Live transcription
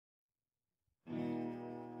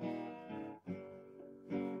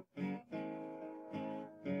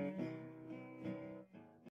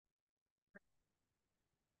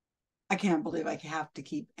I can't believe I have to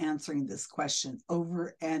keep answering this question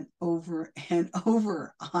over and over and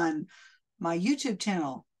over on my YouTube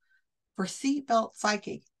channel. For Seatbelt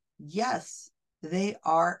Psychic, yes, they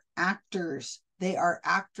are actors. They are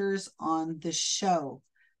actors on the show,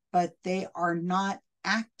 but they are not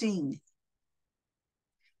acting.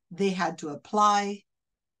 They had to apply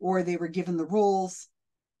or they were given the roles.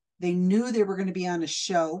 They knew they were going to be on a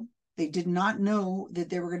show. They did not know that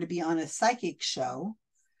they were going to be on a psychic show.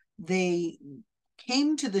 They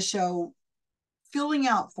came to the show filling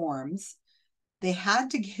out forms. They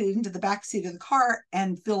had to get into the back seat of the car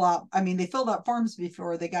and fill out. I mean, they filled out forms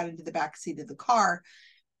before they got into the back seat of the car.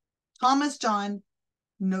 Thomas John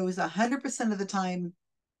knows 100% of the time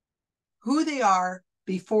who they are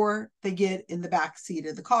before they get in the back seat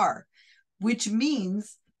of the car, which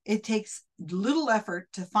means it takes little effort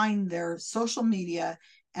to find their social media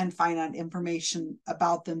and find out information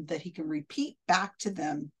about them that he can repeat back to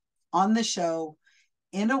them on the show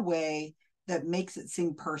in a way that makes it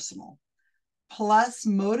seem personal. Plus,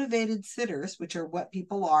 motivated sitters, which are what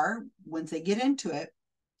people are once they get into it.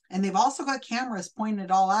 And they've also got cameras pointed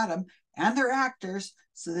all at them, and they're actors,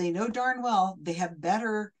 so they know darn well they have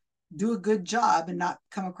better do a good job and not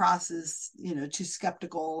come across as, too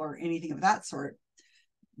skeptical or anything of that sort.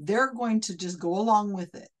 They're going to just go along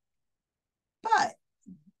with it. But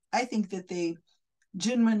I think that they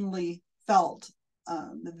genuinely felt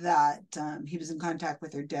that he was in contact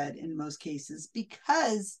with their dead in most cases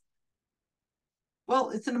because,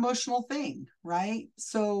 well, it's an emotional thing, right?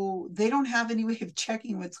 So they don't have any way of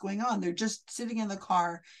checking what's going on. They're just sitting in the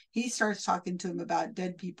car. He starts talking to them about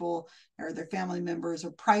dead people or their family members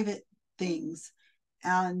or private things.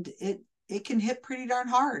 And it can hit pretty darn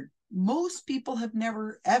hard. Most people have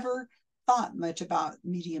never, ever thought much about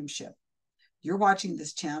mediumship. You're watching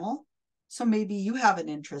this channel, so maybe you have an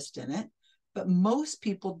interest in it, but most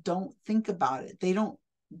people don't think about it.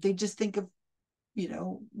 They just think of,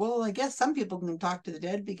 well, I guess some people can talk to the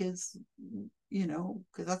dead because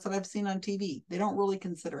that's what I've seen on TV. They don't really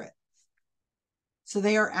consider it. So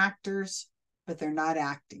they are actors, but they're not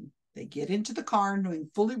acting. They get into the car knowing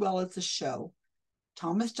fully well it's a show.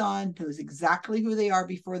 Thomas John knows exactly who they are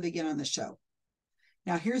before they get on the show.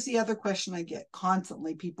 Now, here's the other question I get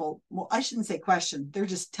constantly. People, well, I shouldn't say question. They're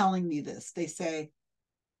just telling me this. They say,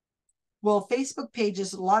 well, Facebook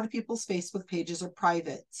pages, a lot of people's Facebook pages are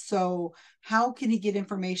private. So how can he get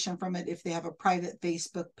information from it if they have a private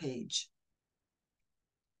Facebook page?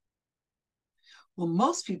 Well,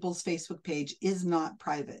 most people's Facebook page is not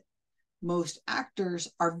private. Most actors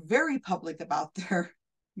are very public about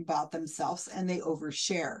themselves, and they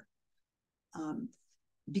overshare.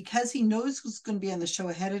 Because he knows who's going to be on the show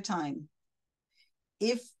ahead of time,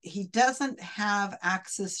 if he doesn't have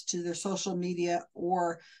access to their social media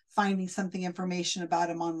or finding something information about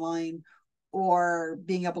him online or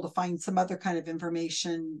being able to find some other kind of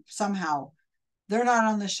information somehow, they're not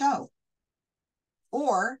on the show.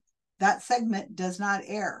 Or that segment does not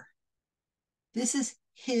air. This is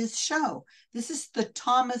his show. This is the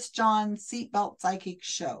Thomas John Seatbelt Psychic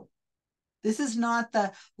Show. This is not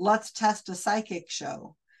the Let's Test a Psychic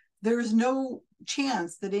show. There's no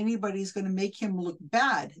chance that anybody's going to make him look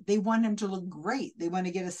bad. They want him to look great. They want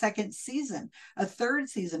to get a second season, a third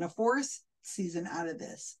season, a fourth season out of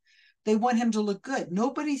this. They want him to look good.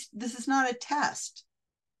 This is not a test.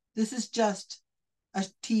 This is just a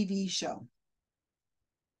TV show.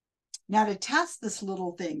 Now, to test this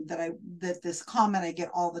little thing that this comment I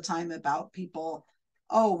get all the time about people,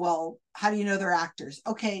 oh, well, how do you know they're actors?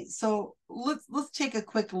 Okay, so let's take a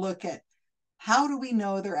quick look at how do we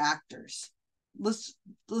know they're actors? Let's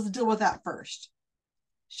deal with that first.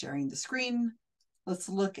 Sharing the screen. Let's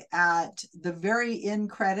look at the very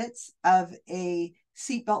end credits of a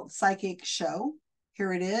Seatbelt Psychic show.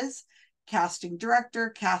 Here it is. Casting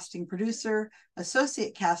director, casting producer,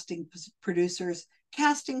 associate casting producers,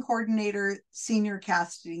 casting coordinator, senior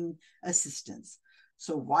casting assistants.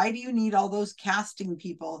 So why do you need all those casting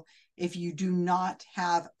people if you do not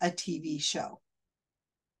have a TV show?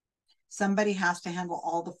 Somebody has to handle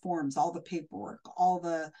all the forms, all the paperwork, all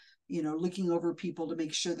the, looking over people to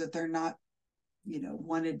make sure that they're not,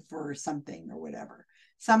 wanted for something or whatever.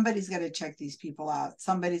 Somebody's got to check these people out.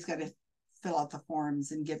 Somebody's got to fill out the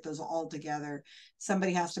forms and get those all together.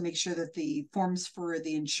 Somebody has to make sure that the forms for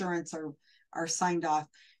the insurance are signed off.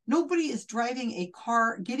 Nobody is driving a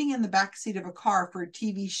car, getting in the back seat of a car for a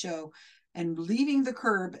TV show and leaving the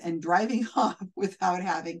curb and driving off without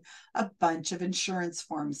having a bunch of insurance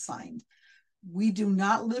forms signed. We do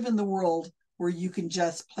not live in the world where you can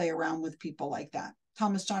just play around with people like that.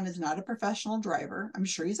 Thomas John is not a professional driver. I'm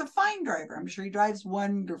sure he's a fine driver. I'm sure he drives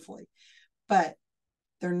wonderfully. But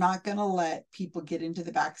They're not going to let people get into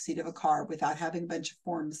the back seat of a car without having a bunch of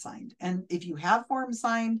forms signed. And if you have forms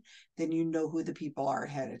signed, then you know who the people are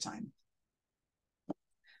ahead of time.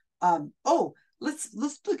 Oh, let's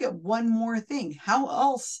look at one more thing. How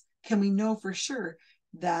else can we know for sure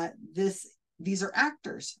that these are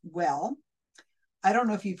actors? Well, I don't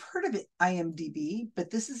know if you've heard of it, IMDb,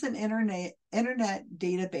 but this is an internet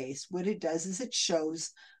database. What it does is it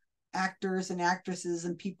shows actors and actresses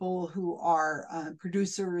and people who are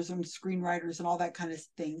producers and screenwriters and all that kind of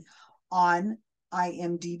thing on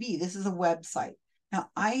IMDb. This is a website.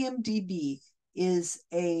 Now, IMDb is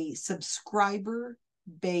a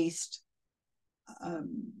subscriber-based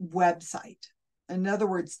website. In other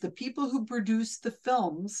words, the people who produce the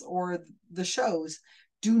films or the shows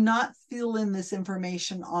do not fill in this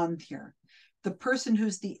information on here. The person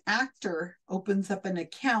who's the actor opens up an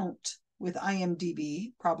account with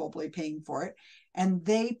IMDb, probably paying for it, and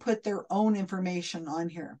they put their own information on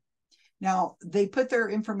here. Now, they put their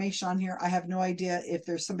information on here. I have no idea if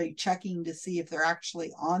there's somebody checking to see if they're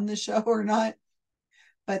actually on the show or not,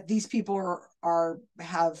 but these people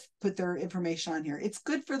have put their information on here. It's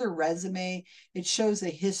good for their resume. It shows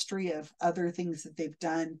a history of other things that they've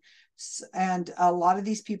done. And a lot of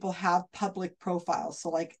these people have public profiles. So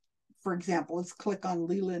like, for example, let's click on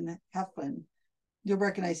Leland Heflin. You'll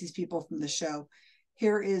recognize these people from the show.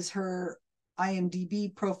 Here is her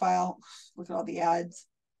IMDb profile. Look at all the ads.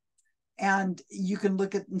 And you can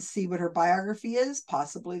look at and see what her biography is.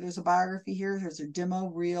 Possibly there's a biography here. There's her demo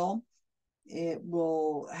reel. It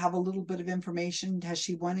will have a little bit of information. Has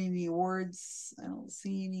she won any awards? I don't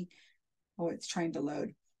see any. Oh, it's trying to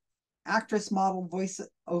load. Actress, model,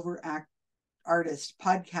 voiceover artist,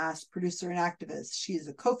 podcast, producer, and activist. She is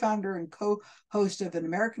a co-founder and co-host of an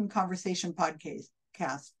American Conversation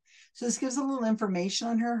podcast. So this gives a little information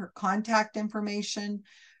on her contact information,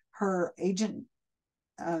 her agent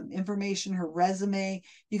information, her resume.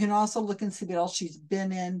 You can also look and see what else she's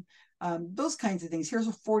been in, those kinds of things. Here's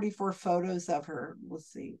 44 photos of her.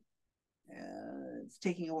 Let's see. It's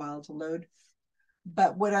taking a while to load.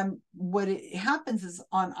 But what it happens is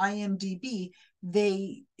on IMDb,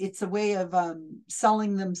 it's a way of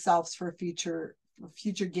selling themselves for future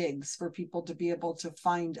gigs, for people to be able to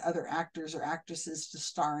find other actors or actresses to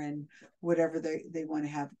star in whatever they want to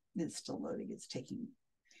have. It's still loading. It's taking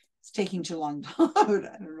too long to load.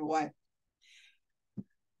 I don't know why.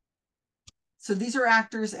 So these are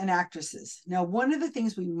actors and actresses. Now, one of the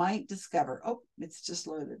things we might discover, oh, it's just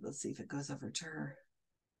loaded. Let's see if it goes over to her.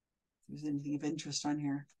 If there's anything of interest on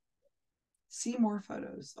here. See more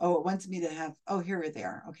photos. Oh, it wants me to have, oh, here they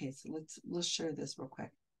are. Okay, so let's share this real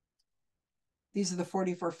quick. These are the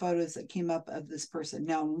 44 photos that came up of this person.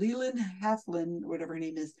 Now, Leland Heflin, whatever her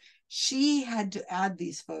name is, she had to add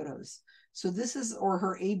these photos. So this is, or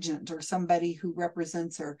her agent or somebody who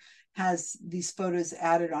represents her has these photos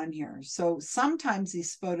added on here. So sometimes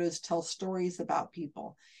these photos tell stories about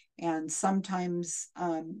people, and sometimes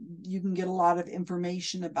you can get a lot of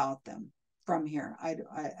information about them from here. I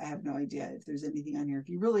have no idea if there's anything on here. If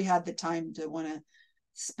you really had the time to want to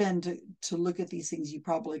spend to look at these things, you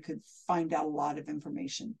probably could find out a lot of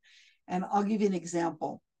information. And I'll give you an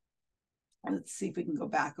example. Let's see if we can go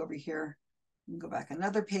back over here. Go back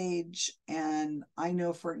another page, and I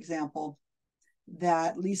know, for example,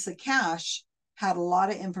 that Lisa Cash had a lot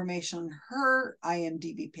of information on her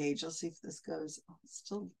IMDb page. Let's see if this goes. Oh,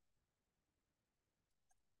 still,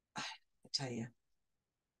 I tell you,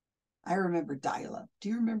 I remember dial-up. Do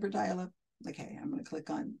you remember dial-up? Okay, I'm going to click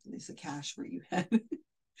on Lisa Cash where you had.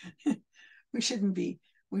 we shouldn't be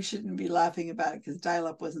laughing about it because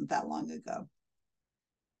dial-up wasn't that long ago.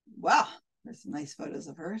 Wow. There's some nice photos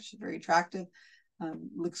of her. She's very attractive.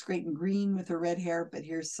 Looks great in green with her red hair, but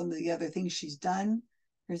here's some of the other things she's done.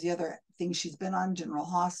 Here's the other things she's been on: General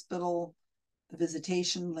Hospital, The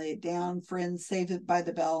Visitation, Lay It Down, Friends, Save It by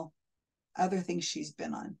the Bell, other things she's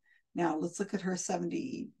been on. Now let's look at her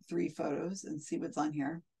 73 photos and see what's on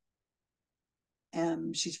here.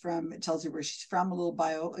 She's from, it tells you where she's from, a little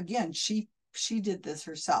bio. Again, she did this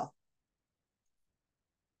herself.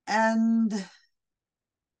 And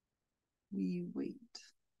we wait.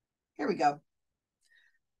 Here we go.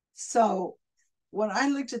 So when I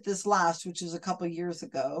looked at this last, which is a couple of years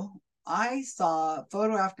ago, I saw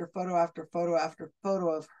photo after photo after photo after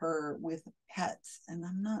photo of her with pets, and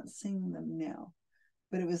I'm not seeing them now,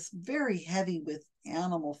 but it was very heavy with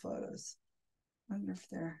animal photos. I wonder if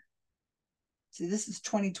they're, see, this is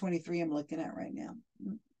 2023 I'm looking at right now.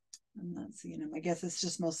 I'm not seeing them. I guess it's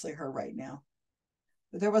just mostly her right now.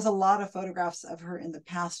 But there was a lot of photographs of her in the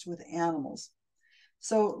past with animals.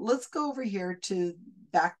 So let's go over here to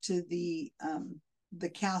back to the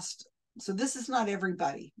cast So this is not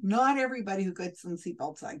everybody. Not everybody who gets on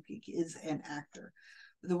Seatbelt Sidekick is an actor.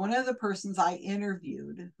 The one of the persons I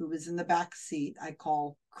interviewed who was in the back seat, I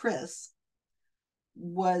call Chris,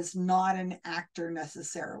 was not an actor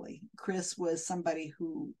necessarily. Chris was somebody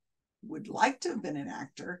who would like to have been an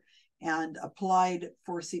actor and applied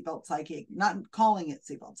for Seatbelt Sidekick, not calling it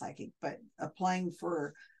Seatbelt Sidekick, but applying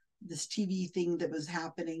for this TV thing that was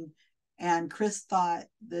happening. And Chris thought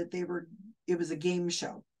that it was a game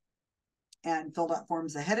show and filled out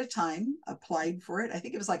forms ahead of time, applied for it. I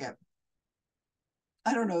think it was like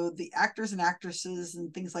I don't know, the actors and actresses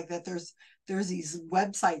and things like that. There's these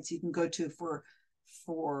websites you can go to for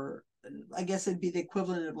I guess it'd be the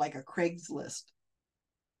equivalent of like a Craigslist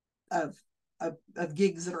of of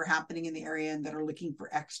gigs that are happening in the area and that are looking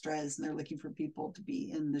for extras, and they're looking for people to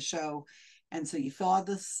be in the show. And so you fill out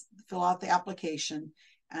the application,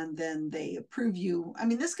 and then they approve you. I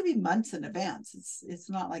mean, this could be months in advance. It's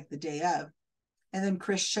not like the day of. And then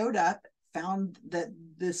Chris showed up, found that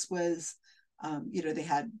this was, they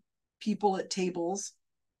had people at tables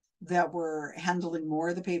that were handling more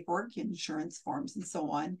of the paperwork, insurance forms and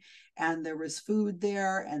so on. And there was food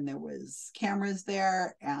there, and there was cameras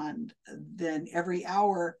there. And then every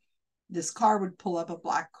hour, this car would pull up, a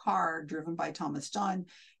black car driven by Thomas John,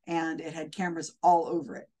 and it had cameras all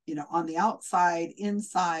over it, on the outside,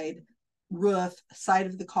 inside, roof, side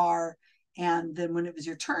of the car. And then when it was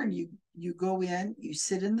your turn, you go in, you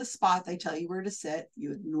sit in the spot, they tell you where to sit,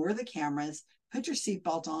 you ignore the cameras, put your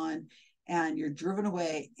seatbelt on, and you're driven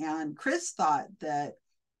away. And Chris thought that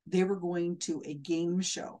they were going to a game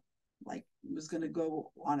show, like it was going to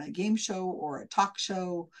go on a game show or a talk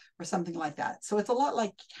show or something like that. So it's a lot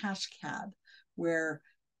like Cash Cab, where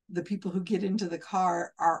the people who get into the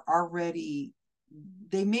car are already,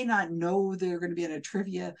 they may not know they're going to be in a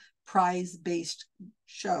trivia prize based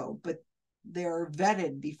show, but they're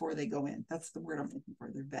vetted before they go in. That's the word I'm looking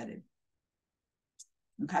for. They're vetted.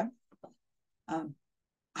 Okay.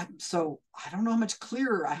 So I don't know how much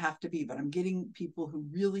clearer I have to be, but I'm getting people who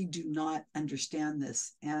really do not understand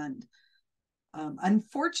this. And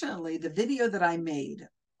unfortunately, the video that I made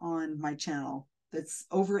on my channel, that's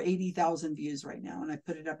over 80,000 views right now, and I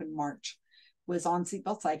put it up in March, was on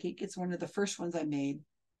Seatbelt Psychic. It's one of the first ones I made.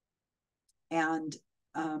 And,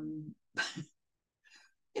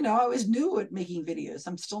 I was new at making videos.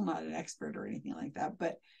 I'm still not an expert or anything like that,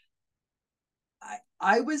 but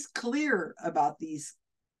I was clear about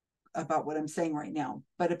what I'm saying right now,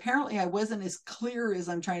 but apparently I wasn't as clear as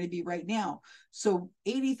I'm trying to be right now. So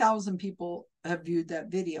 80,000 people have viewed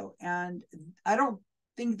that video, and I don't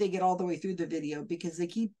think they get all the way through the video because they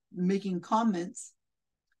keep making comments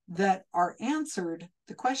that are answered.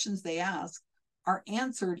 The questions they ask are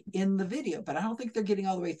answered in the video, but I don't think they're getting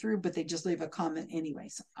all the way through, but they just leave a comment anyway.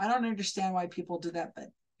 So I don't understand why people do that, but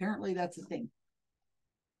apparently that's the thing.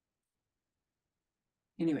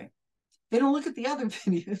 Anyway, they don't look at the other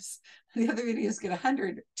videos. The other videos get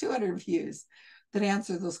 100, 200 views that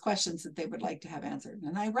answer those questions that they would like to have answered.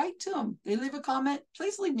 And I write to them. They leave a comment.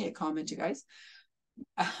 Please leave me a comment, you guys.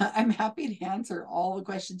 I'm happy to answer all the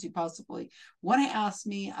questions you possibly want to ask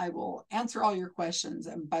me. I will answer all your questions.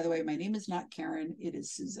 And by the way, my name is not Karen. It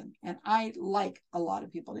is Susan. And I like a lot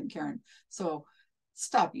of people named Karen. So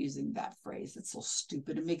stop using that phrase. It's so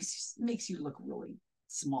stupid. It makes you look really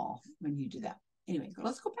small when you do that. Anyway,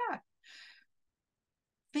 let's go back.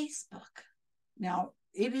 Facebook. Now,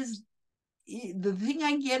 it is the thing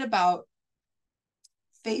I get about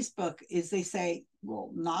Facebook is they say,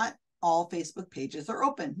 well, not all Facebook pages are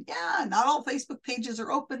open. Yeah, not all Facebook pages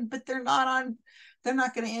are open, but they're not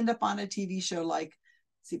going to end up on a TV show like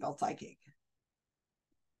Seatbelt Psychic.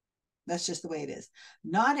 That's just the way it is.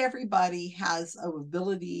 Not everybody has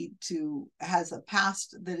has a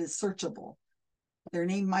past that is searchable. Their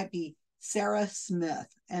name might be Sarah Smith,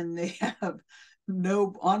 and they have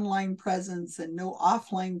no online presence and no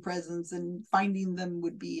offline presence, and finding them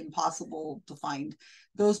would be impossible to find.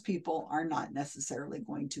 Those people are not necessarily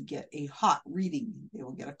going to get a hot reading. They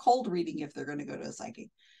will get a cold reading if they're going to go to a psychic.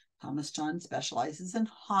 Thomas John specializes in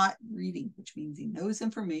hot reading, which means he knows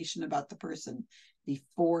information about the person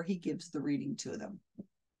before he gives the reading to them.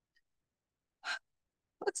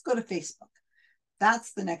 Let's go to Facebook.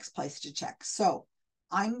 That's the next place to check. So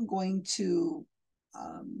I'm going to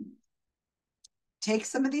take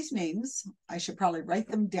some of these names. I should probably write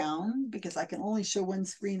them down because I can only show one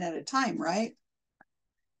screen at a time, right?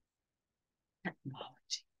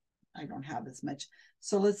 Technology. I don't have as much.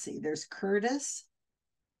 So let's see. There's Curtis.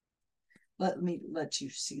 Let me let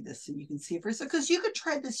you see this so you can see it first, because you could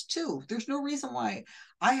try this too. There's no reason why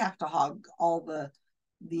I have to hog all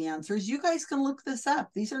the answers. You guys can look this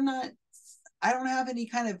up. These are not, I don't have any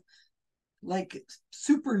kind of like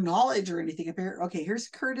super knowledge or anything up here. Okay, here's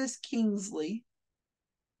Curtis Kingsley.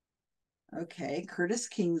 Okay, Curtis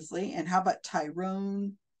Kingsley. And how about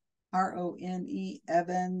Tyrone, Rone,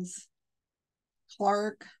 Evans,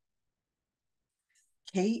 Clark,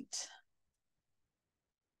 Kate,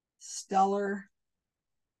 Stellar.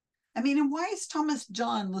 I mean, and why is Thomas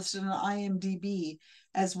John listed on IMDb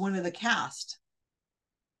as one of the cast?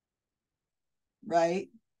 Right?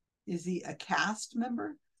 Is he a cast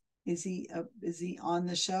member? Is he on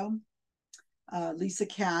the show? Lisa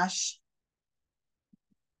Cash.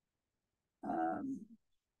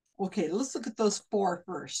 Okay, let's look at those four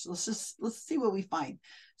first. Let's see what we find.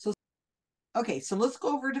 So, okay, so let's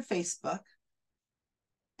go over to Facebook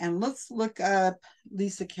and let's look up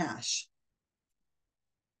Lisa Cash.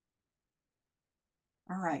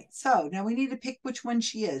 All right, so now we need to pick which one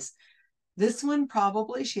she is. This one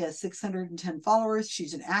probably, she has 610 followers.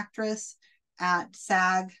 She's an actress at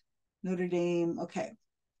SAG, Notre Dame. Okay.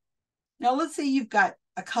 Now let's say you've got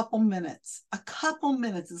a couple minutes. A couple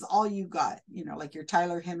minutes is all you got, you know, like you're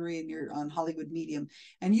Tyler Henry and you're on Hollywood Medium,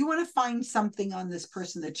 and you want to find something on this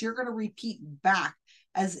person that you're going to repeat back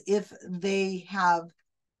as if they have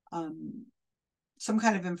some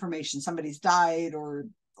kind of information. Somebody's died or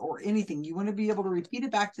anything. You want to be able to repeat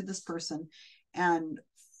it back to this person and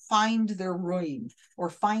find their ruin or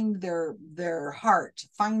find their heart,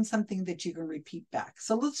 find something that you can repeat back.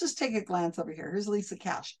 So let's just take a glance over here. Here's Lisa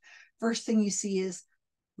Cash. First thing you see is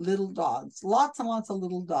little dogs, lots and lots of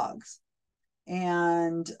little dogs.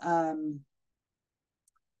 And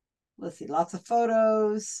let's see, lots of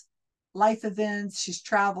photos, life events. She's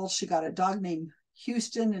traveled. She got a dog named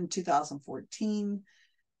Houston in 2014.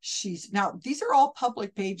 Now these are all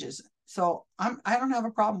public pages. So I don't have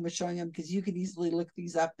a problem with showing them because you could easily look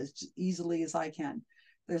these up as easily as I can.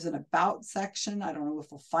 There's an about section. I don't know if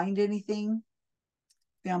we'll find anything.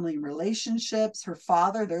 Family and relationships, her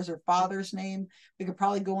father, there's her father's name. We could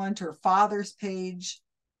probably go on to her father's page.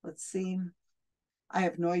 Let's see. I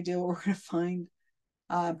have no idea what we're going to find.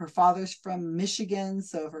 Her father's from Michigan.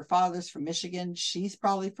 So if her father's from Michigan, she's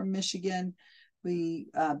probably from Michigan.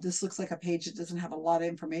 This looks like a page that doesn't have a lot of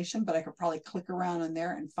information, but I could probably click around in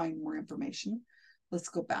there and find more information. Let's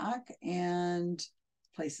go back and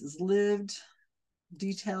places lived,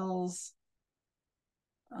 details,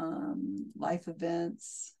 life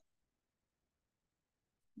events,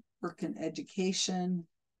 work and education.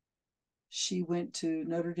 She went to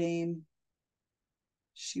Notre Dame.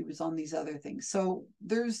 She was on these other things. So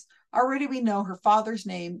there's already, we know her father's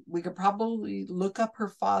name. We could probably look up her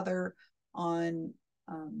father on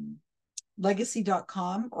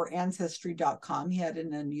legacy.com or ancestry.com. He had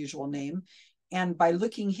an unusual name. And by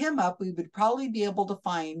looking him up, we would probably be able to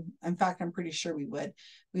find, in fact, I'm pretty sure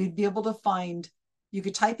we'd be able to find, you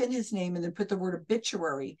could type in his name and then put the word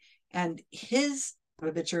obituary, and his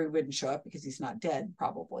obituary wouldn't show up because he's not dead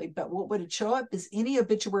probably, but what would show up is any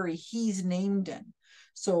obituary he's named in.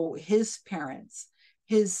 So his parents,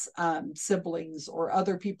 his siblings, or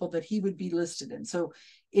other people that he would be listed in. So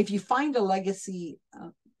if you find a legacy,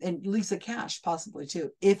 and Lisa Cash possibly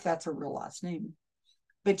too, if that's her real last name,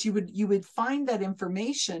 but you would find that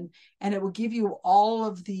information and it will give you all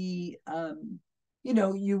of the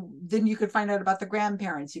then you could find out about the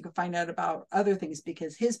grandparents. You could find out about other things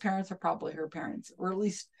because his parents are probably her parents, or at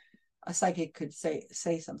least a psychic could say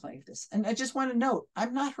something like this. And I just want to note,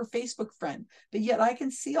 I'm not her Facebook friend, but yet I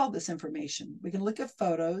can see all this information. We can look at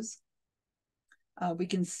photos. We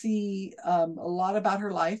can see a lot about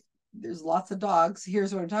her life. There's lots of dogs.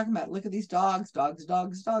 Here's what I'm talking about. Look at these dogs.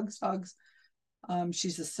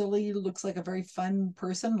 She's a silly, looks like a very fun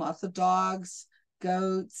person. Lots of dogs,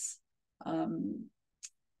 goats,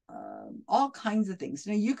 all kinds of things.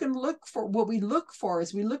 Now you can look for, what we look for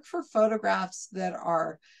is we look for photographs that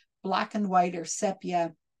are black and white or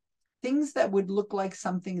sepia, things that would look like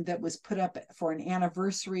something that was put up for an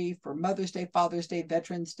anniversary, for Mother's Day, Father's Day,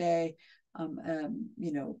 Veterans Day,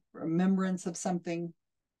 remembrance of something.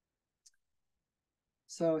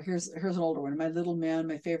 So here's an older one. My little man,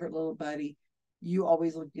 my favorite little buddy. You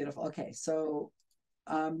always look beautiful. Okay, so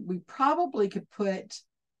we probably could put,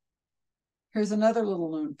 here's another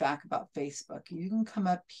little known fact about Facebook. You can come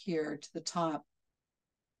up here to the top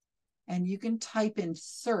and you can type in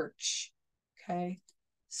search, okay?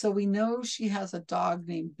 So we know she has a dog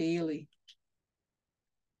named Bailey.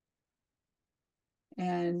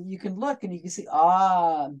 And you can look and you can see,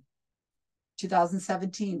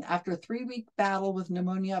 2017, after a 3-week battle with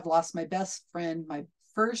pneumonia, I've lost my best friend, my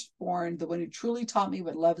firstborn, the one who truly taught me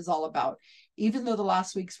what love is all about. Even though the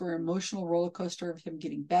last weeks were an emotional roller coaster of him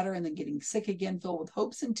getting better and then getting sick again, filled with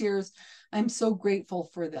hopes and tears, I'm so grateful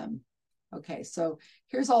for them. Okay, so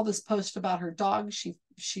here's all this post about her dog. He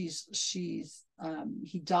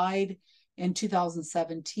died in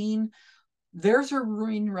 2017. There's her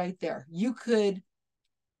ring right there. You could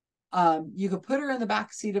put her in the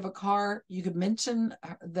back seat of a car. You could mention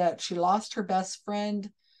that she lost her best friend.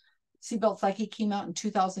 Seatbelt Psychic came out in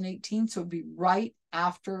 2018, so it'd be right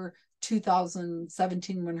after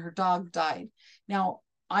 2017 when her dog died. Now,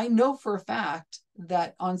 I know for a fact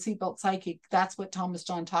that on Seatbelt Psychic, that's what Thomas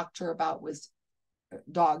John talked to her about, was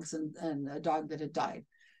dogs and a dog that had died.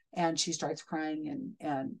 And she starts crying,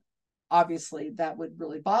 and obviously that would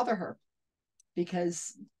really bother her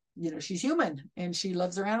because she's human and she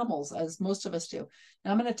loves her animals, as most of us do.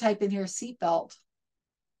 Now I'm going to type in here seatbelt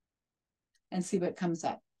and see what comes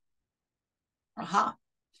up. Aha.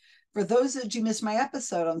 For those of you missed my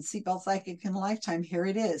episode on Seatbelt Psychic in a Lifetime, here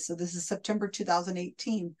it is. So this is September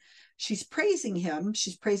 2018. She's praising him.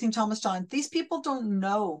 She's praising Thomas John. These people don't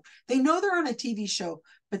know. They know they're on a TV show,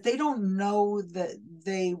 but they don't know that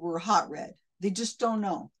they were hot red. They just don't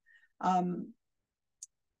know.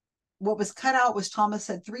 What was cut out was Thomas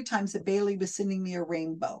said 3 times that Bailey was sending me a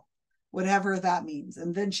rainbow, whatever that means.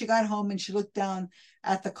 And then she got home and she looked down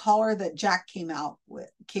at the collar that Jack came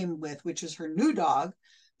with, which is her new dog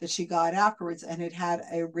that she got afterwards, and it had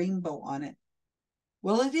a rainbow on it.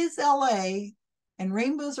 Well, it is LA, and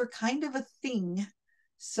rainbows are kind of a thing.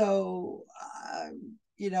 So,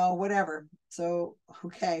 whatever. So,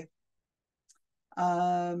 okay.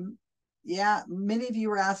 Yeah, many of you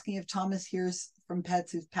were asking if Thomas hears from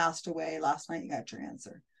pets who've passed away. Last night you got your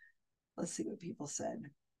answer. Let's see what people said.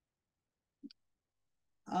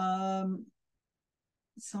 So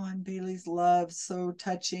on Bailey's love, so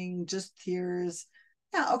touching, just tears.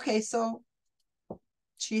 Yeah, okay, so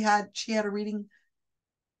she had a reading.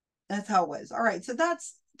 That's how it was. All right, so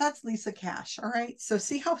that's Lisa Cash. All right, so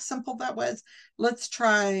see how simple that was. Let's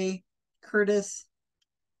try Curtis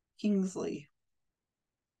Kingsley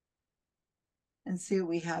and see what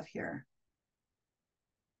we have here.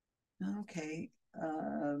 Okay,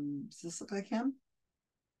 does this look like him?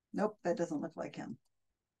 Nope, that doesn't look like him.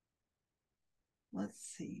 Let's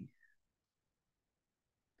see.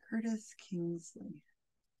 Curtis Kingsley.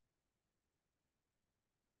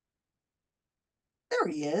 There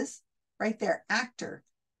he is, right there. Actor.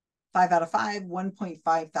 5 out of 5,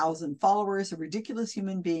 1.5 thousand followers, a ridiculous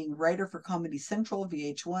human being, writer for Comedy Central,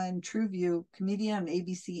 VH1, True View, comedian on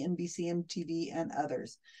ABC, NBC, MTV, and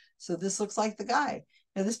others. So this looks like the guy.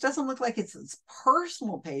 Now, this doesn't look like it's his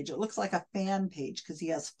personal page. It looks like a fan page because he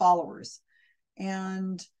has followers.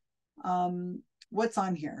 And what's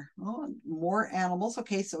on here? Oh, more animals.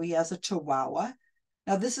 Okay, so he has a Chihuahua.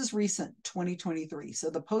 Now, this is recent, 2023. So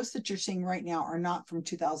the posts that you're seeing right now are not from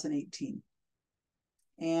 2018.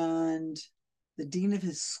 And the dean of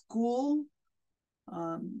his school.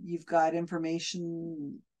 You've got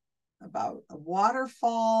information about a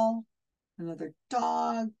waterfall, another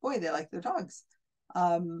dog. Boy, they like their dogs.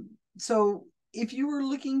 So if you were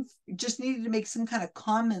just needed to make some kind of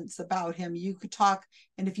comments about him, you could talk.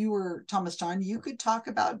 And if you were Thomas John, you could talk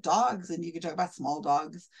about dogs, and you could talk about small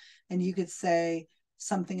dogs, and you could say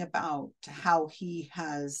something about how he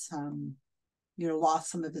has, lost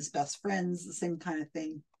some of his best friends, the same kind of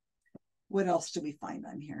thing. What else do we find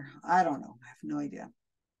on here? I don't know. I have no idea.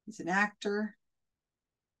 He's an actor.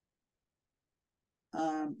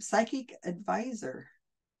 Psychic advisor.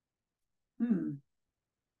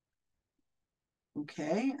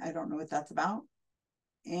 Okay, I don't know what that's about.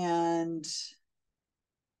 And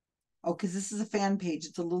because this is a fan page,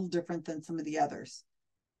 it's a little different than some of the others.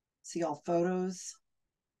 See all photos.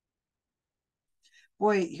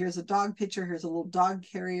 Boy, here's a dog picture. Here's a little dog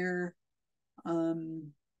carrier.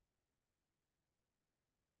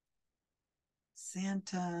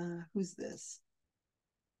 Santa, who's this?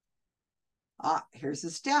 Here's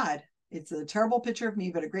his dad. It's a terrible picture of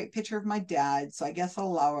me, but a great picture of my dad. So I guess I'll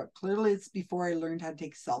allow it. Clearly, it's before I learned how to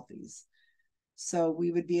take selfies. So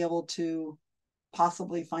we would be able to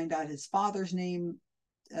possibly find out his father's name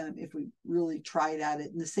if we really tried at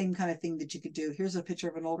it. And the same kind of thing that you could do. Here's a picture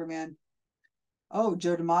of an older man. Oh,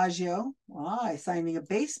 Joe DiMaggio. Signing a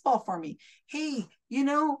baseball for me. Hey,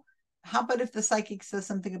 how about if the psychic says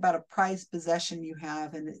something about a prized possession you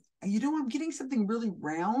have, and I'm getting something really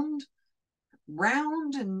round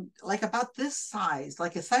and like about this size,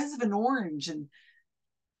 like a size of an orange, and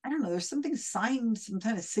I don't know, there's something signed, some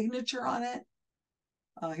kind of signature on it.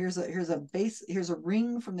 Here's a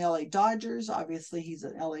ring from the LA Dodgers. Obviously he's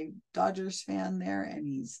an LA Dodgers fan there, and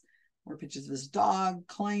he's more pictures of his dog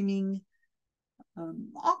climbing,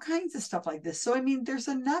 all kinds of stuff like this. So I mean, there's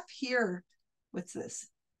enough here. What's this?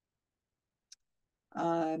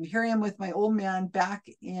 Here I am with my old man back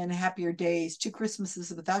in happier days. 2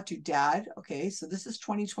 Christmases without you, Dad. Okay, so this is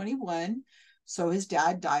 2021. So his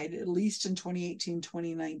dad died at least in 2018,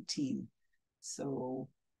 2019. So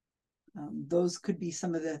those could be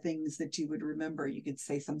some of the things that you would remember. You could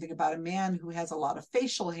say something about a man who has a lot of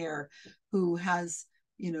facial hair, who has,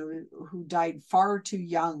 who died far too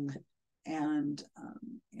young, and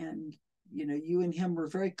you and him were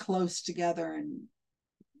very close together and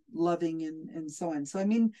loving and so on. So I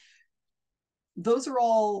mean, those are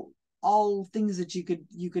all things that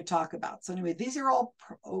you could talk about. So anyway, these are all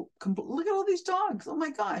look at all these dogs. Oh my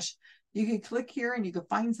gosh. You could click here and you could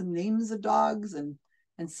find some names of dogs and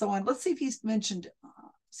so on. Let's see if he's mentioned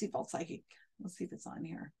Seatbelt Psychic. Let's see if it's on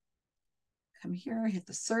here. Come here, hit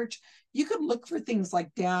the search. You could look for things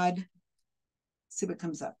like dad. See what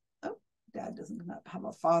comes up. Oh, dad doesn't come up. How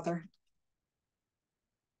about father?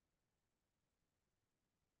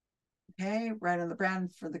 Okay, right on the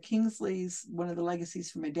brand for the Kingsleys, one of the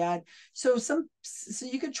legacies from my dad. So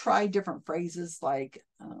you could try different phrases like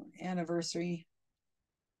anniversary.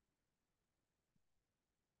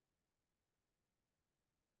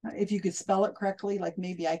 If you could spell it correctly, like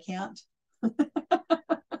maybe I can't. I'm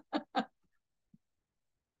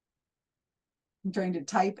trying to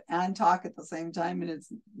type and talk at the same time, and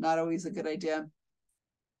it's not always a good idea.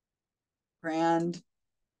 Grand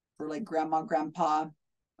for like grandma, grandpa.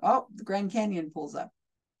 Oh, the Grand Canyon pulls up.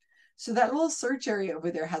 So that little search area over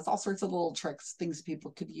there has all sorts of little tricks, things people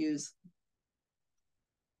could use.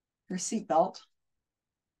 Your seatbelt.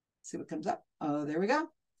 See what comes up. Oh, there we go.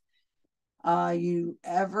 You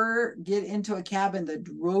ever get into a cabin, the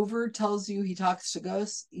drover tells you he talks to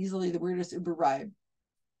ghosts? Easily the weirdest Uber ride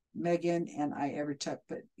Megan and I ever took,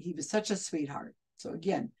 but he was such a sweetheart. So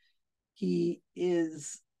again,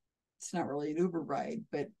 it's not really an Uber ride,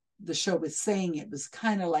 but the show was saying it was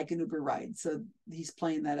kind of like an Uber ride. So he's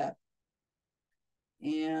playing that up.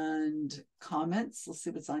 And comments, let's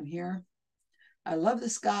see what's on here. I love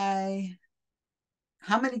this guy.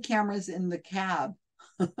 How many cameras in the cab?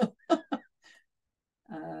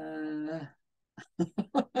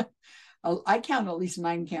 I count at least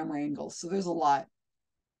 9 camera angles, so there's a lot.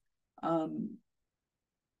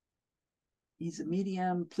 He's a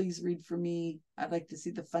medium. Please read for me. I'd like to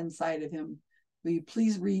see the fun side of him. Will you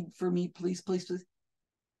please read for me? Please, please, please.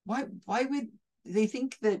 Why would they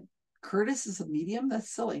think that Curtis is a medium? That's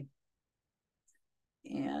silly.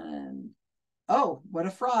 And oh, what a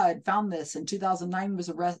fraud. Found this in 2009.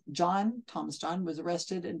 Thomas John was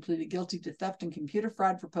arrested and pleaded guilty to theft and computer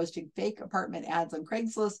fraud for posting fake apartment ads on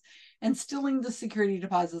Craigslist and stealing the security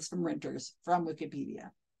deposits from renters, from Wikipedia.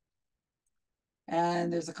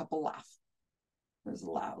 And there's a couple laugh. There's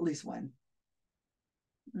at least one.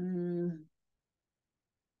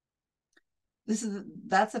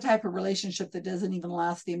 That's the type of relationship that doesn't even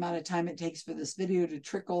last the amount of time it takes for this video to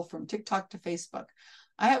trickle from TikTok to Facebook.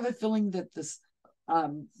 I have a feeling that this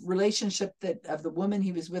relationship that of the woman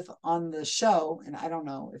he was with on the show, and I don't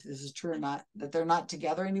know if this is true or not, that they're not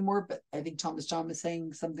together anymore, but I think Thomas John was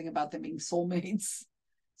saying something about them being soulmates,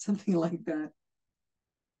 something like that.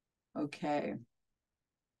 Okay.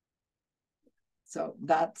 So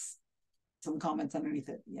that's some comments underneath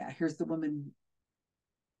it. Yeah, here's the woman.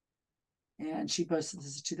 And she posted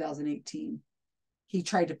this in 2018. He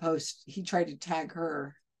tried to tag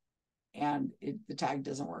her, and the tag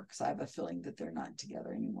doesn't work. So I have a feeling that they're not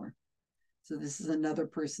together anymore. So this is another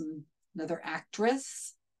person, another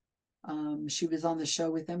actress. She was on the show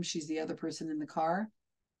with him. She's the other person in the car.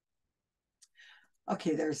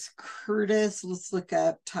 Okay, there's Curtis. Let's look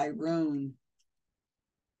up Tyrone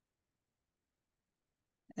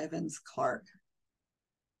Evans Clark.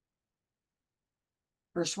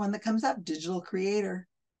 First one that comes up, digital creator.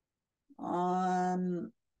 Wow,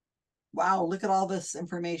 look at all this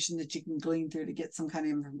information that you can glean through to get some kind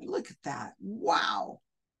of information. Look at that. Wow.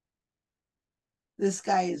 This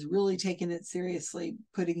guy is really taking it seriously,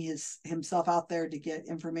 putting himself out there to get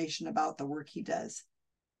information about the work he does.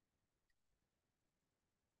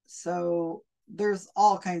 So there's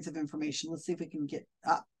all kinds of information. Let's see if we can get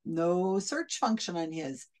up. No search function on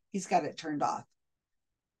his. He's got it turned off.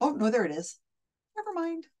 Oh, no, there it is. Never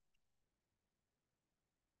mind.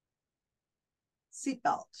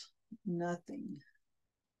 Seatbelt. Nothing.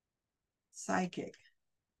 Psychic.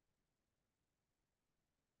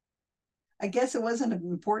 I guess it wasn't an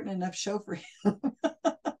important enough show for him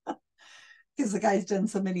because the guy's done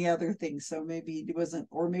so many other things. So maybe he wasn't,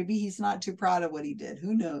 or maybe he's not too proud of what he did.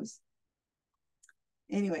 Who knows?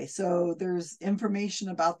 Anyway, so there's information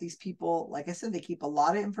about these people. Like I said, they keep a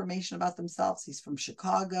lot of information about themselves. He's from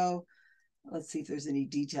Chicago. Let's see if there's any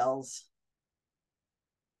details.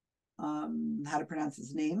 how to pronounce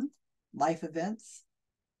his name, life events.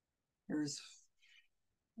 Here's,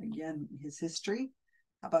 again, his history.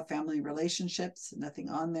 How about family relationships? Nothing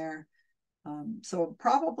on there. So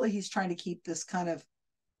probably he's trying to keep this kind of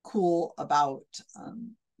cool about,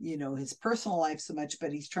 his personal life so much,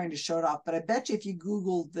 but he's trying to show it off. But I bet you if you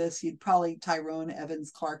Googled this, you'd probably Tyrone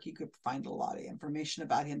Evans Clark, you could find a lot of information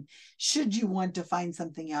about him, should you want to find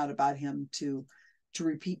something out about him to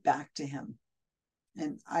repeat back to him.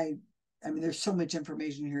 And I mean, there's so much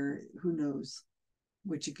information here. Who knows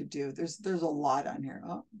what you could do? There's a lot on here.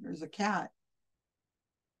 Oh, there's a cat.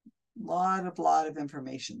 Lot of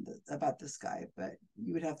information about this guy, but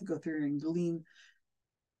you would have to go through and glean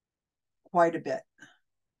quite a bit.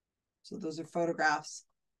 So those are photographs.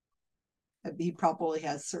 He probably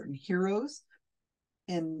has certain heroes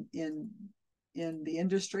in the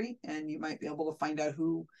industry, and you might be able to find out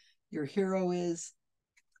who your hero is.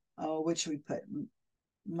 Oh, what should we put?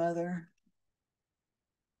 Mother.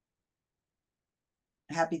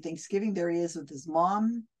 Happy Thanksgiving. There he is with his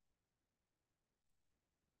mom.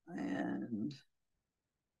 And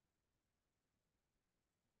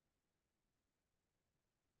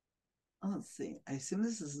let's see. I assume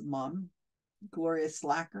this is his mom, Gloria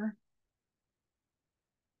Slacker.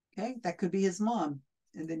 Okay, that could be his mom.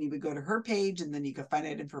 And then you would go to her page, and then you could find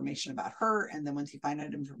out information about her. And then once you find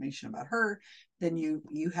out information about her, then you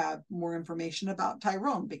have more information about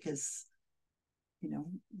Tyrone, because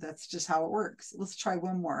that's just how it works. Let's try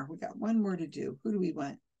one more. We got one more to do. Who do we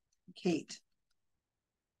want? Kate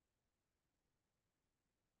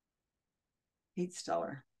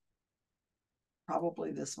Stellar.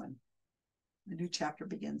 Probably this one. A new chapter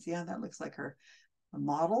begins. Yeah, that looks like her. A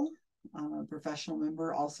model, a professional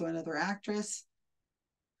member, also another actress.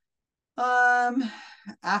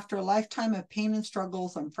 After a lifetime of pain and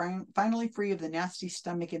struggles, I'm finally free of the nasty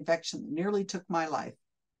stomach infection that nearly took my life.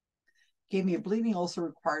 Gave me a bleeding ulcer,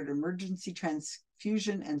 required emergency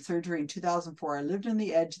transfusion and surgery in 2004. I lived on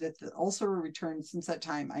the edge that the ulcer returned. Since that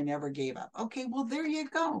time, I never gave up. Okay, well, there you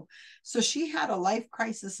go. So she had a life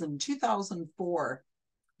crisis in 2004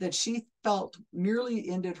 that she felt nearly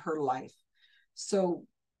ended her life. So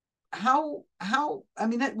how, I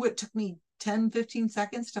mean, that what took me 10-15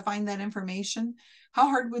 seconds to find that information. How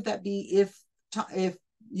hard would that be if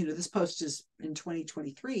this post is in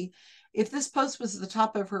 2023, if this post was at the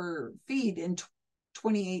top of her feed in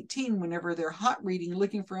 2018, whenever they're hot reading,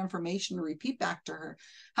 looking for information to repeat back to her,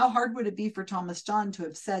 how hard would it be for Thomas John to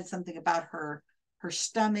have said something about her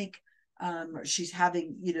stomach? She's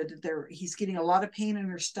having, he's getting a lot of pain in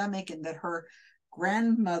her stomach, and that her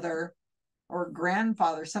grandmother or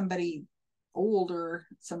grandfather, somebody older,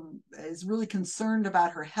 is really concerned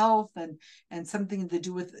about her health, and something to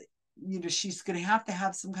do with, she's going to have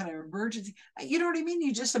some kind of emergency. You know what I mean?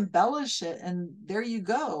 You just embellish it, and there you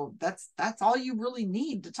go. That's all you really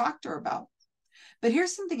need to talk to her about. But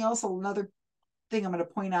here's something else, another thing I'm going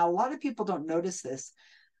to point out. A lot of people don't notice this.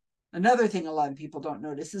 Another thing a lot of people don't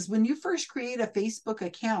notice is when you first create a Facebook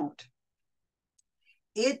account,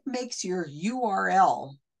 it makes your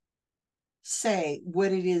URL say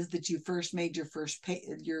what it is that you first made your first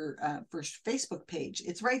first Facebook page.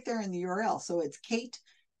 It's right there in the URL. So it's Kate,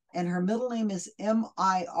 and her middle name is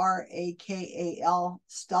Mirakal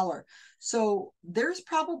Stellar. So there's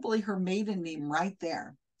probably her maiden name right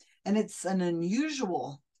there. And it's an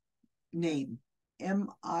unusual name,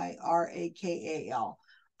 Mirakal.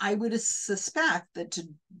 I would suspect that to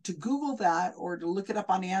Google that, or to look it up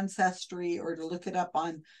on Ancestry, or to look it up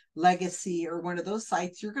on Legacy or one of those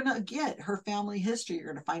sites, you're going to get her family history. You're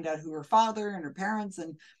going to find out who her father and her parents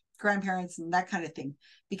and grandparents and that kind of thing,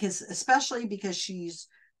 especially because she's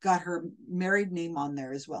got her married name on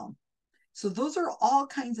there as well. So those are all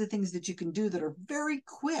kinds of things that you can do that are very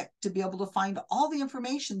quick to be able to find all the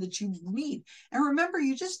information that you need. And remember,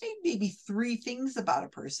 you just need maybe 3 things about a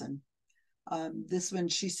person. This one,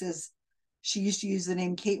 she says she used to use the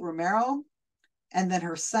name Kate Romero, and then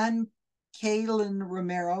her son, Kaylin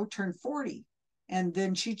Romero, turned 40. And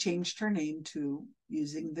then she changed her name to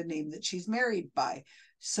using the name that she's married by.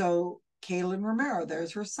 So Kaylin Romero,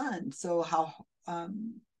 there's her son. So how,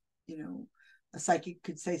 a psychic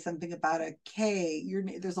could say something about a K.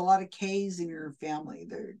 There's a lot of K's in your family.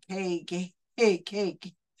 There, Caitlin,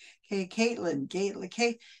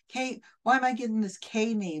 Kate. Why am I getting this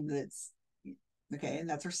K name that's okay? And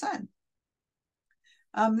that's her son.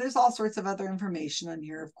 There's all sorts of other information on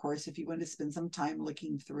here, of course, if you want to spend some time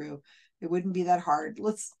looking through. It wouldn't be that hard.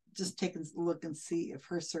 Let's just take a look and see if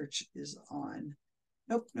her search is on.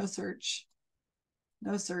 Nope, no search.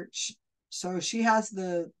 No search. So she has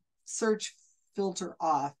the search filter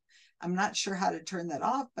off. I'm not sure how to turn that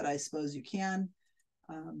off, but I suppose you can.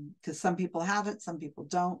 because some people have it, some people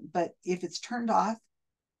don't. But if it's turned off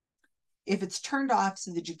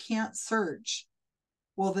so that you can't search,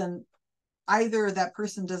 well, then either that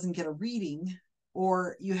person doesn't get a reading,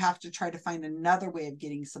 or you have to try to find another way of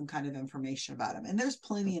getting some kind of information about them. And there's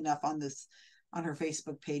plenty enough on her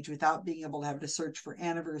Facebook page without being able to have to search for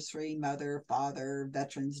anniversary, mother, father,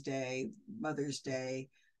 Veterans Day, Mother's Day,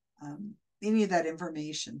 any of that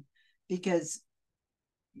information, because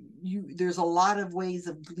there's a lot of ways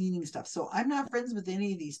of gleaning stuff. So I'm not friends with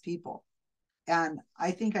any of these people. And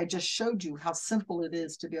I think I just showed you how simple it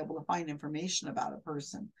is to be able to find information about a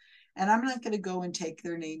person. And I'm not going to go and take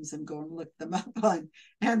their names and go and look them up on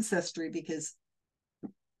Ancestry, because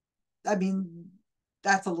I mean,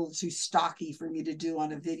 that's a little too stocky for me to do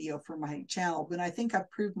on a video for my channel. But I think I've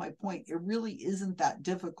proved my point. It really isn't that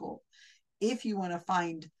difficult if you want to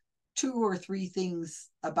find 2 or 3 things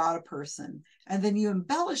about a person, and then you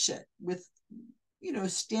embellish it with,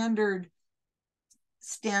 standard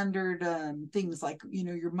things like,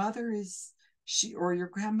 your mother is or your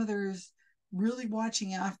grandmother is really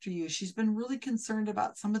watching after you. She's been really concerned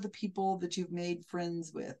about some of the people that you've made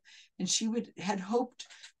friends with, and she had hoped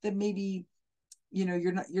that maybe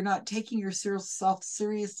you're not taking yourself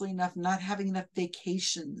seriously enough, not having enough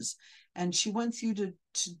vacations, and she wants you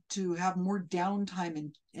to have more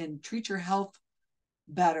downtime and treat your health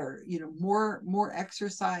better, more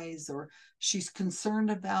exercise, or she's concerned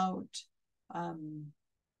about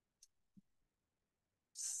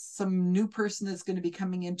some new person that's going to be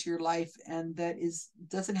coming into your life, and that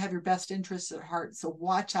doesn't have your best interests at heart. So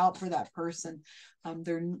watch out for that person.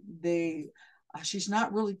 She's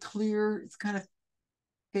not really clear. It's kind of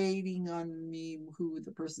fading on me who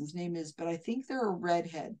the person's name is, but I think they're a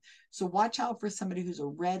redhead. So watch out for somebody who's a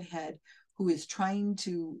redhead who is trying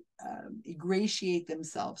to ingratiate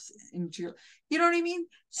themselves into your, you know what I mean?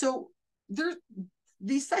 So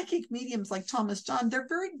these psychic mediums like Thomas John, they're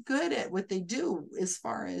very good at what they do as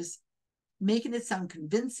far as making it sound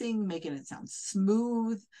convincing, making it sound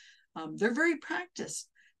smooth. They're very practiced.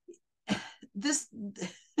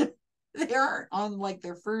 They aren't on like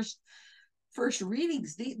their first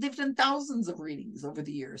readings. They've done thousands of readings over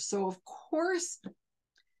the years. So of course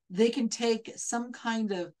they can take some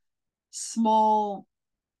kind of small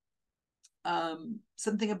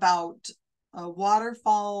something about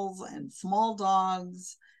waterfalls and small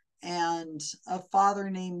dogs and a father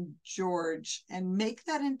named George and make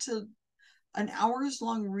that into an hours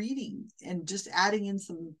long reading, and just adding in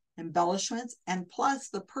some embellishments. And plus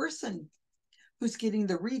the person who's getting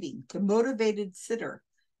the reading, the motivated sitter,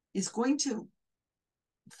 is going to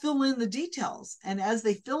fill in the details. And as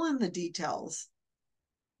they fill in the details,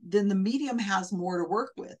 then the medium has more to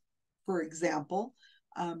work with. For example,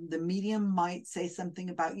 the medium might say something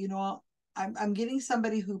about, I'm getting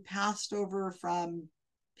somebody who passed over from,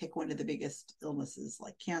 pick one of the biggest illnesses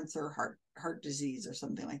like cancer, heart disease, or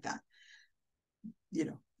something like that.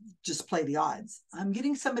 Just play the odds. I'm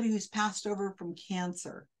getting somebody who's passed over from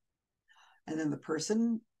cancer. And then the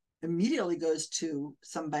person immediately goes to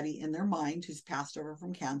somebody in their mind who's passed over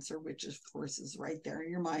from cancer, which of course is right there in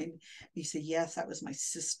your mind. You say, yes, that was my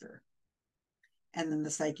sister. And then the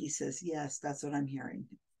psyche says, yes, that's what I'm hearing.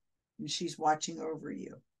 And she's watching over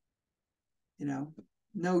you.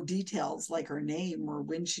 No details like her name or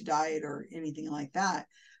when she died or anything like that.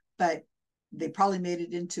 But they probably made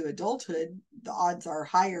it into adulthood. The odds are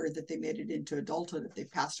higher that they made it into adulthood if they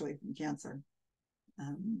passed away from cancer.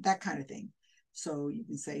 That kind of thing. So you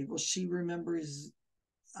can say, well, she remembers,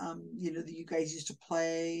 that you guys used to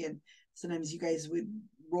play, and sometimes you guys would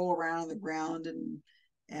roll around on the ground,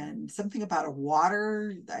 and something about a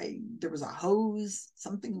water. There was a hose,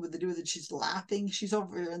 something with to do with it. She's laughing. She's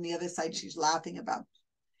over on the other side. She's laughing about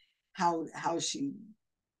how she,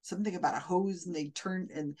 something about a hose, and they turned,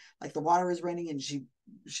 and like the water was running, and she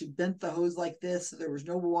bent the hose like this, so there was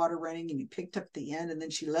no water running, and he picked up the end, and then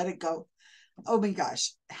she let it go. Oh my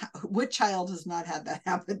gosh, what child has not had that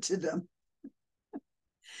happen to them?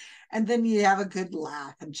 And then you have a good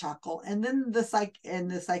laugh and chuckle, and then the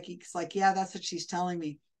psychic's like, yeah, that's what she's telling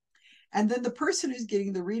me. And then the person who's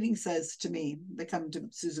getting the reading says to me, they come to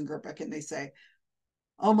Susan Gerbeck and they say,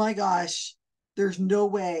 oh my gosh, there's no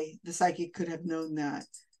way the psychic could have known that.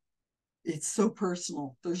 It's so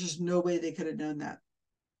personal. There's just no way they could have known that.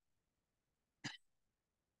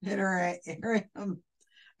 And here I am.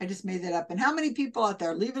 I just made that up. And how many people out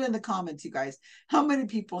there, leave it in the comments, you guys, how many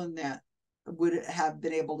people in that would have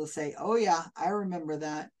been able to say, oh yeah, I remember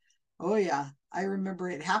that. Oh yeah, I remember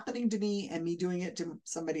it happening to me and me doing it to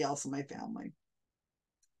somebody else in my family.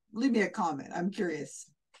 Leave me a comment. I'm curious.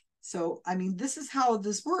 So, I mean, this is how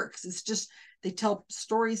this works. It's just They tell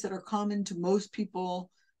stories that are common to most people.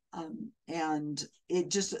 And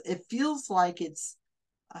it feels like it's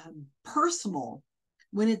personal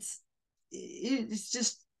when it's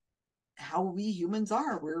just how we humans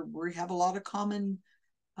are. We have a lot of common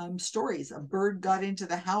stories. A bird got into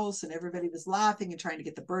the house and everybody was laughing and trying to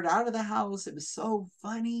get the bird out of the house. It was so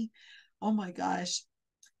funny. Oh my gosh.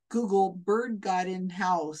 Google bird got in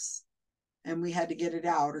house and we had to get it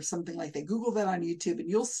out or something like that. Google that on YouTube and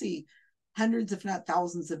you'll see hundreds, if not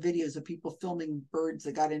thousands, of videos of people filming birds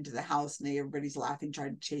that got into the house and everybody's laughing,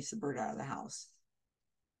 trying to chase the bird out of the house.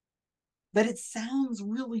 But it sounds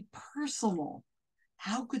really personal.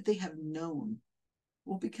 How could they have known?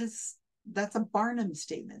 Well, because that's a Barnum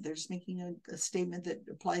statement. They're just making a statement that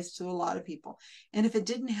applies to a lot of people. And if it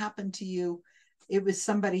didn't happen to you, it was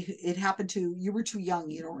somebody it happened to, you were too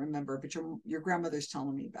young, you don't remember, but your grandmother's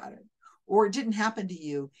telling me about it. Or it didn't happen to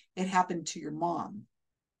you, it happened to your mom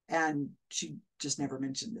and she just never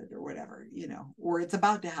mentioned it or whatever, or it's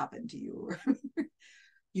about to happen to you.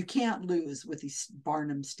 You can't lose with these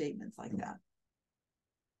Barnum statements like that.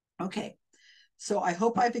 Okay. So I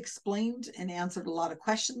hope I've explained and answered a lot of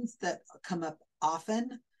questions that come up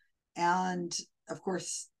often. And of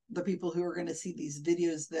course, the people who are going to see these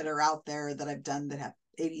videos that are out there that I've done that have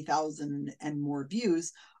 80,000 and more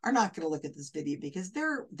views are not going to look at this video because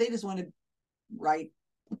they just want to write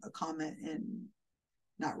a comment and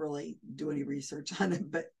not really do any research on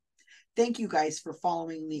it. But thank you guys for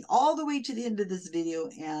following me all the way to the end of this video.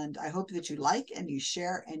 And I hope that you like and you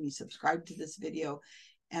share and you subscribe to this video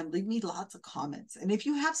and leave me lots of comments. And if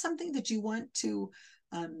you have something that you want to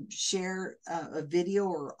share, a video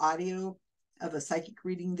or audio of a psychic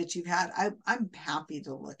reading that you've had, I'm happy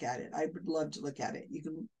to look at it. I would love to look at it. You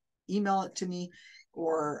can email it to me,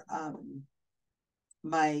 or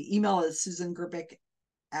my email is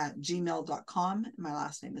susangerbic@gmail.com. My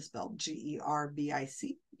last name is spelled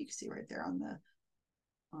Gerbic. You can see right there on the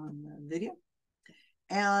video.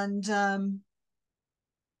 And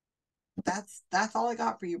that's all I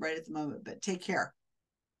got for you right at the moment, but take care.